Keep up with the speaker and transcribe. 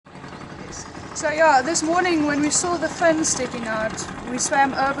So yeah, this morning when we saw the fin sticking out, we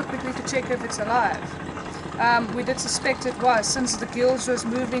swam over quickly to check if it's alive. We did suspect it was, since the gills was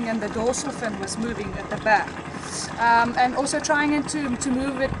moving and the dorsal fin was moving at the back. And also trying to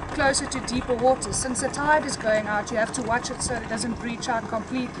move it closer to deeper waters. Since the tide is going out, you have to watch it so it doesn't breach out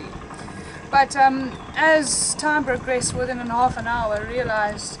completely. But as time progressed, within half an hour, I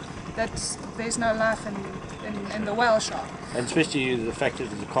realized that there's no life in the whale shark. And especially the fact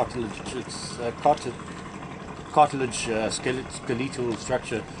that it's a cartilage skeletal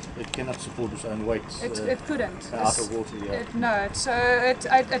structure, it cannot support its own weight. It couldn't. Out of water, yeah.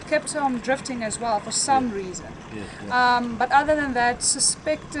 It kept on drifting as well for some reason. Yes, yeah. But other than that,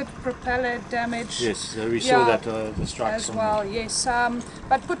 suspected propeller damage. Yes, so we saw that the strikes as well. Yes,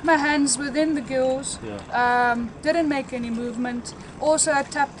 but put my hands within the gills. Yeah. Didn't make any movement. Also, I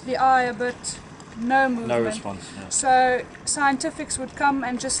tapped the eye a bit. No movement. No response. Yeah. So scientifics would come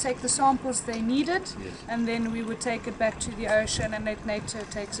and just take the samples they needed, yes. And then we would take it back to the ocean and let nature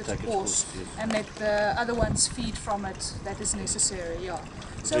takes its course, yes. And let the other ones feed from it that is necessary. Yeah.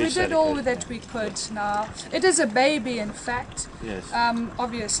 So we did all that we could. Now it is a baby, in fact. Yes.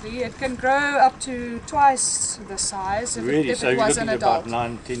 Obviously, it can grow up to twice the size if it was an adult. About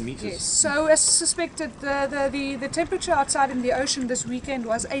 9-10 meters. Yes. So as suspected, the temperature outside in the ocean this weekend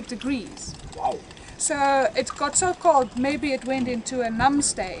was 8 degrees. Wow. So it got so cold, maybe it went into a numb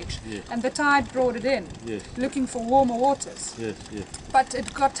stage, yes. And the tide brought it in, yes. Looking for warmer waters. Yes, yes. But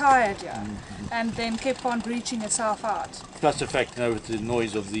it got tired, yeah, and then kept on breaching itself out. Plus the fact, with the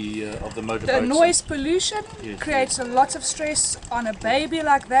noise of the motorboats. The noise pollution yes, creates a lot of stress on a baby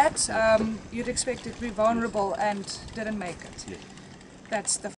like that. You'd expect it to be vulnerable and didn't make it. Yes. That's the